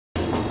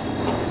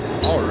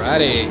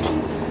Alrighty.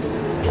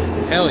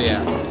 Hell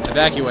yeah.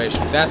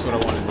 Evacuation. That's what I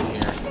wanted to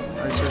hear.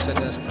 Already searched that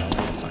desk.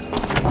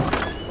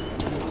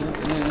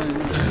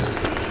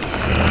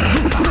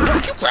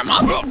 Fuck you, Grandma!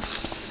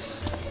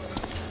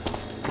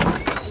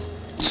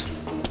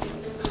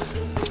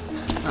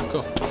 Oh,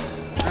 cool.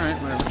 Alright,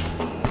 whatever.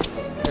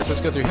 Guess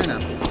let's go through here now.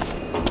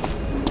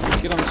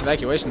 Let's get on this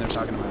evacuation they're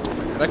talking about.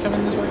 Did I come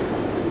in this way?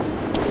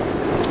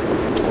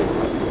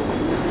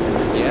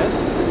 Yes?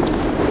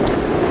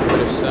 But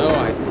if so,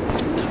 I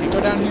can't go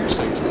down here,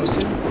 so you're supposed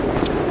to.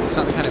 It's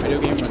not the kind of video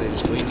game where they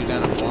just lead you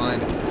down a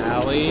blind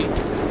alley.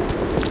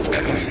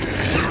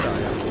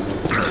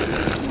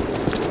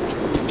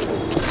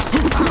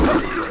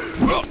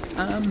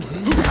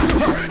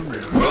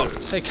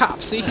 Sorry, hey,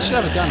 cop, see? He should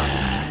have a gun on him.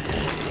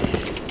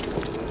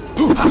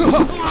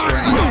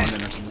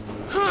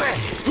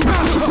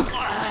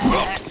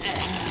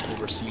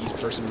 Overseas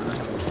person.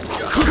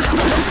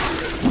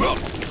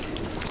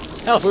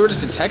 Hell, if we were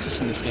just in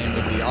Texas in this game,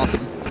 it'd be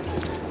awesome.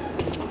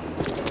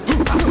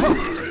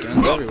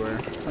 Guns everywhere.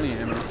 Plenty of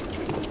ammo.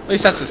 At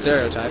least that's the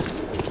stereotype.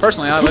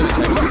 Personally, I live in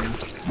Texas.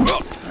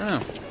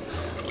 And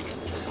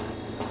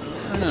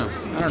I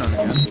don't know,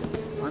 man.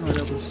 Why do I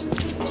open this?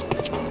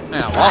 I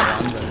want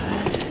one, but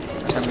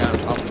I haven't got a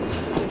problem.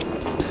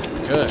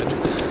 Good.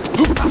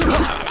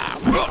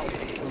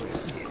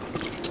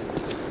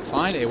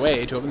 Find a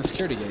way to open the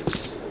security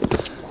gates.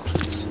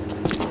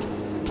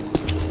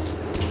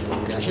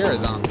 Yeah, here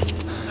is on.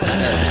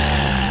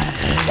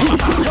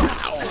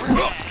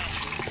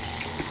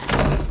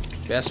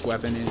 Best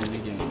weapon in any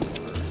game.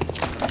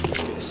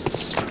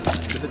 Fists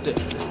to the dead.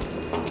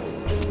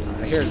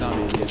 Alright, here's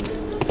zombie again.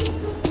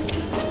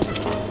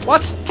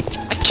 What?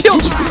 I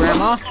killed you,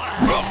 Grandma!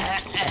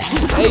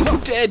 Stay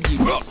dead, you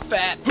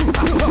fat,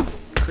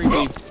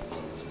 creepy.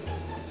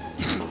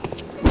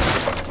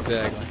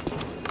 Exactly.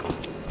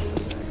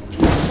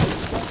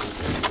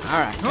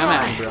 Alright, come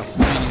at me, bro. I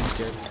ain't even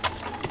scared.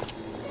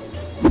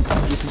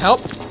 Need some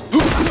help?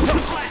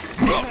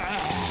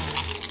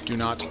 Do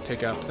not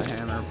pick up the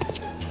hammer.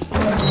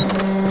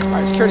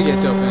 Alright, security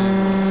gate's open.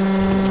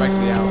 Back to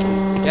the alley.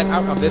 Get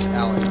out of this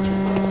alley.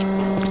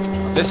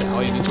 Of this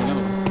alley and into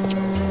another one.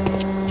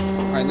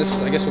 Alright,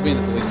 this, I guess we'll be in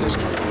the police station.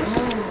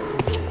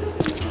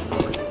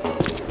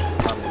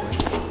 Probably.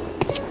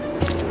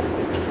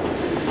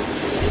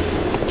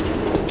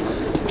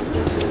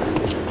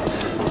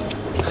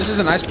 This is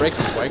a nice break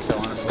from Quake, though,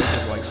 honestly.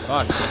 Like,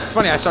 fuck. It's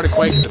funny, I started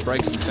Quake as a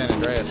break from San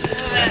Andreas. This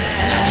is a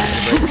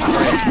break from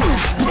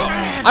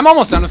Quake. I'm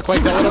almost done with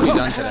Quake, though. It'll be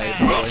done today,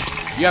 probably.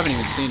 You haven't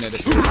even seen it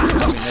if you're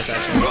watching this,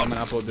 actually. I'm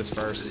going to upload this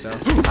first, so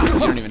you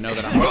don't even know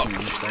that I'm working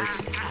on this Quake.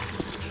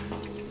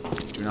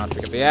 Do not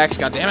pick up the axe.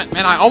 God damn it.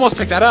 Man, I almost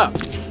picked that up.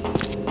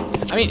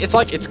 I mean, it's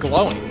like, it's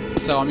glowing.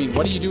 So, I mean,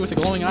 what do you do with a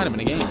glowing item in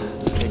a game?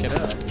 You pick it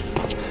up.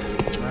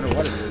 No matter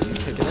what it is, you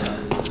pick it up.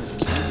 If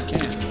you can, you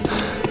can.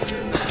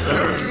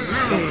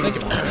 Don't think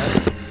about that.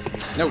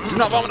 No, do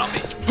not vomit on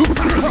me.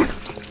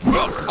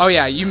 Oh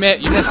yeah, you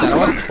missed that. I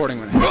wasn't recording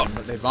when it happened,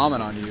 but they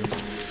vomit on you.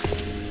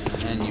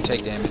 And you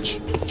take damage.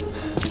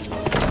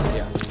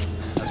 Yeah,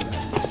 that's what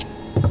happens.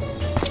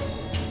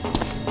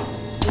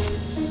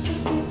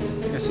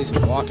 I see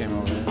some block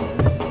ammo over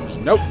there.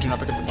 Nope, do not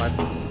pick up the pipe.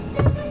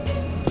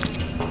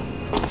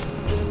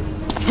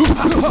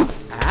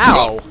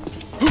 Ow!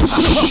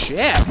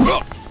 Shit!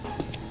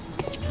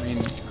 I mean,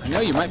 I know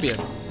you might be a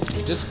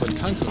disciplined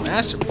kung fu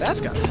master, but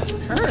that's gotta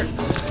hurt.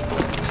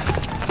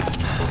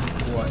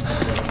 What?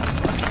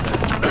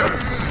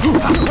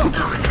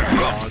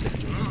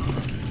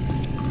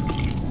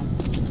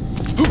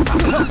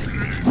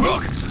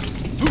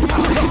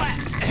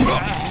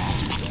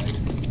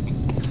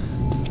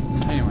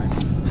 Anyway,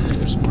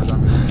 there's some more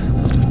zombies.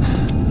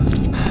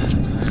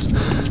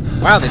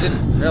 Wow, they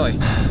didn't. Really.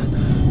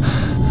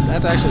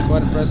 That's actually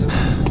quite impressive.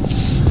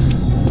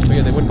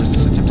 Figured they wouldn't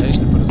resist the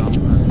temptation to put a zombie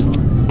behind the door.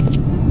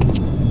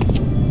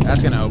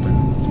 That's gonna open.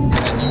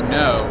 And you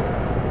know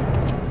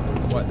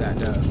what that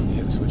does when you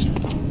hit the switch.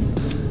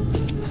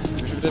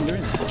 Wish it didn't do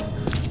anything.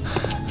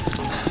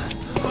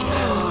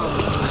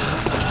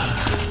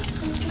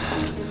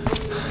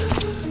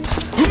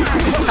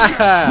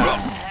 Haha!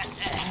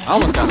 I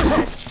almost got it.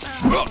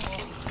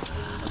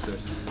 What's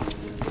this?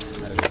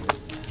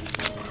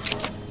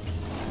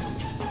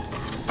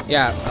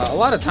 Yeah, a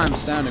lot of times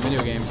sound in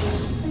video games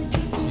is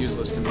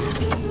useless to me.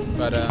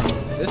 But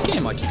this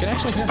game, like, you can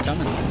actually hear it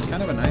coming. It's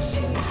kind of a nice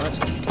little touch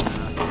that you can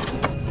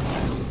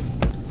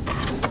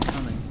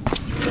coming.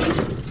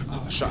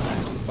 Oh,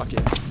 shotgun. Fuck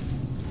yeah.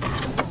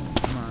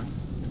 Come on.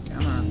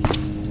 Come on.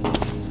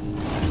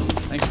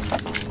 Thank you.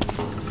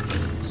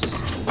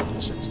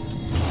 Shit.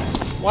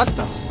 What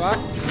the fuck?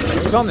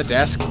 It was on the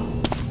desk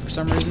for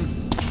some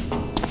reason.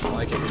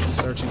 Like it was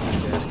searching the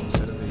desk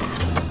instead of the...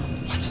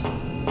 What?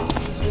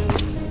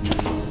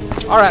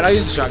 Alright, I'll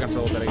use the shotgun for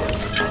a little bit, I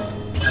guess.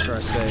 After I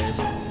save.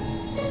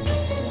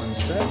 One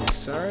sec.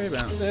 Sorry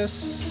about this.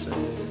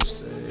 Save,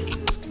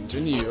 save.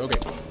 Continue. Okay.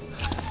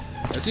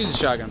 Let's use the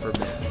shotgun for a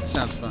bit.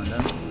 Sounds fun,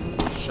 doesn't it?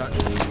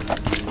 Shotgun.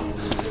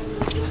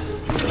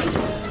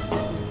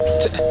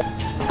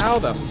 How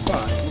the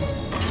fuck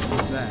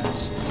is that?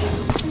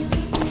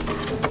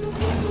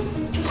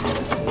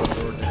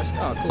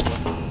 Oh, cool.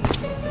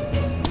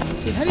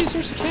 See, how do you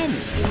search the camera?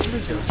 It's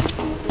ridiculous.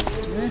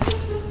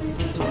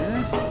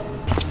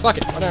 Fuck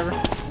it, whatever.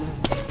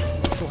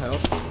 Full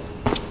health.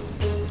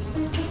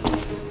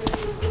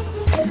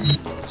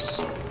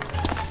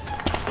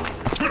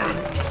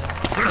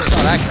 I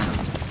saw that gun.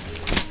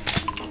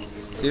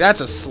 See, that's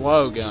a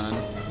slow gun.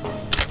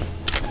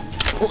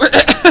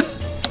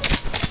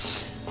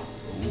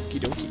 Okie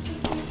dokie.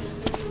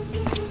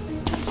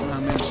 Somehow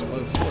managed to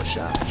load 4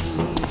 shots.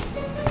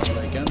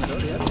 That gun that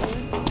already had 4.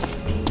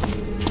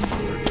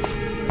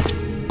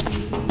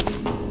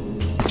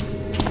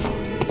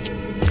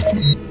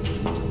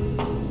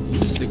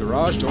 Use the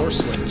garage door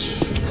switch.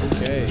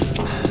 Okay.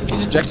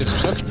 These objectives are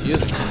so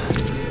confusing.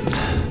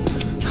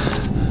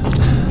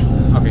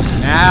 Okay,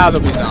 now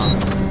there'll be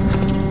zombies.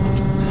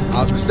 I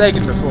was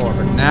mistaken before,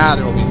 but now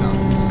there will be zombies.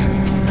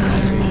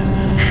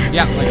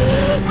 Yeah, like I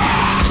said.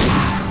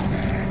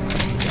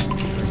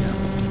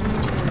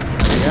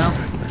 There we go.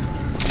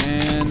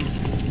 And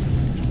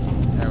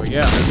there we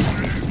go.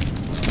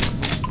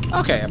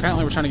 Okay,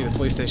 apparently we're trying to get the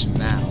police station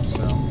now,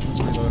 so let's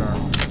reload our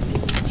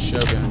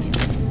shotgun here.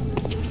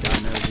 God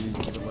knows we need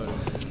to keep it loaded.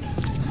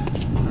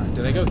 Alright,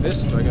 did I go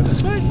this? Do I go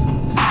this way?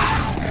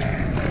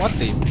 What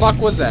the fuck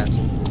was that?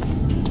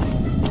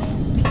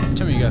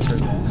 Tell me you guys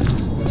heard that.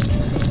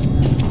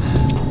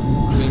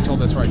 I'm being told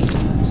that's where I came from.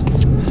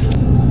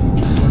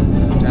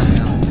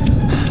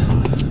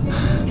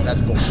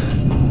 That's bullshit.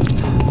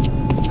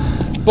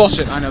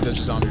 Bullshit! I know there's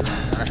a zombie around here.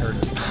 I heard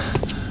it.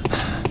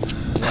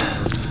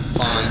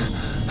 Fine.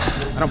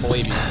 I don't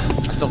believe you.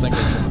 I still think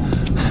there's one.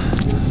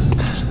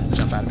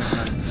 Jump out of me. I'm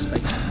not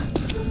expecting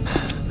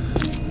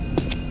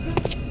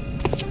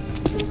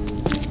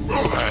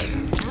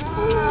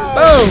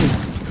Boom!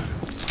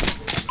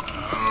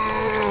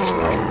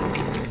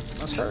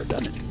 That's hurt,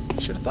 doesn't it?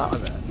 You should have thought of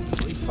that.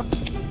 What the fuck?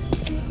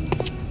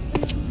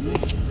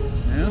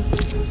 Yeah?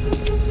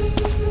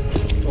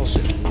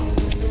 Bullshit.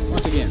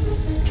 Once again.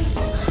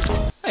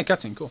 Hey,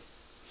 cutscene, cool.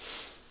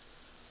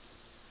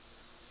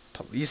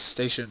 Police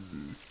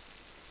station.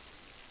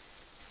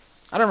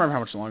 I don't remember how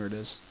much longer it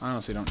is. I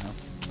honestly don't know.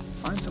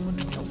 Find someone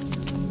to help you.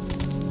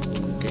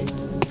 Okay.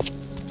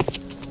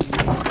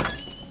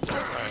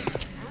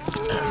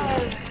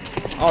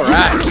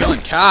 Alright,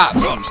 killing cops.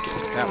 I'm just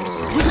kidding. That was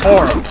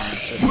horrible.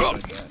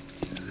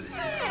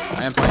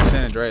 I am playing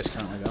San Andreas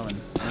currently though, and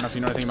I don't know if you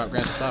know anything about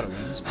Grand Theft Auto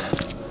games, but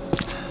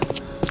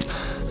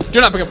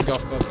do not pick up the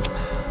golf club.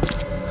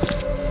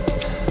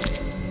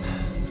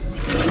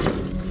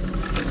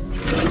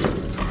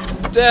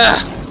 Duh!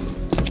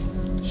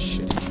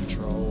 Shitty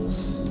controls.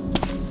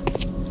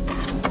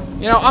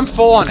 You know, I'm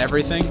full on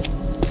everything,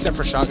 except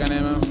for shotgun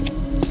ammo,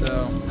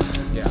 so,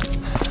 yeah.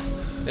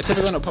 They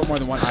typically don't put more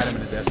than one item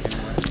in a desk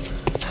anyway.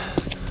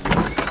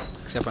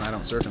 Except when I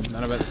don't search them.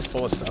 None of it is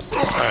full of stuff.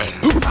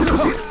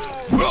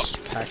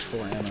 Just packed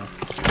full of ammo.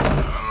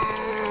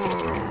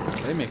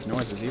 They make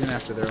noises even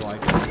after they're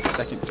like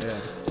second dead.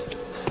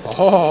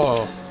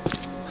 Oh!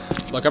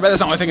 Look, I bet that's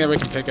the only thing that we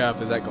can pick up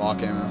is that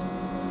Glock ammo.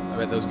 I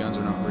bet those guns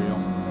are not real.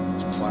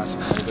 It's plastic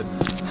molded.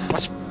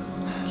 What?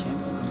 Can't even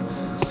go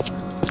this side.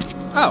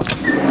 Oh!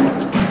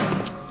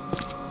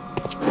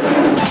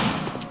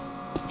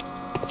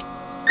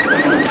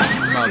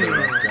 Mother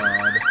of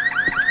God.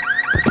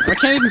 I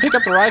can't even pick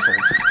up the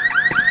rifles.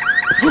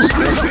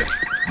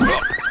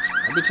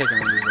 I'll be taking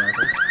one of these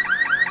rifles.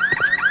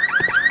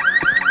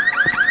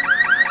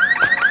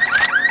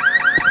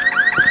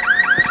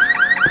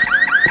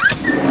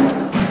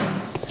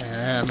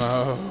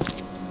 Ammo.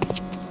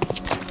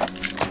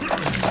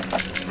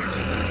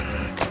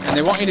 And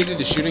they want you to do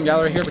the shooting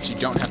gallery here, but you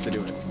don't have to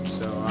do it.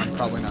 So I'm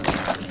probably not going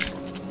to.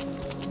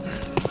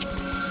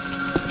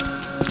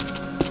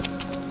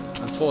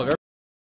 I'm full of everything.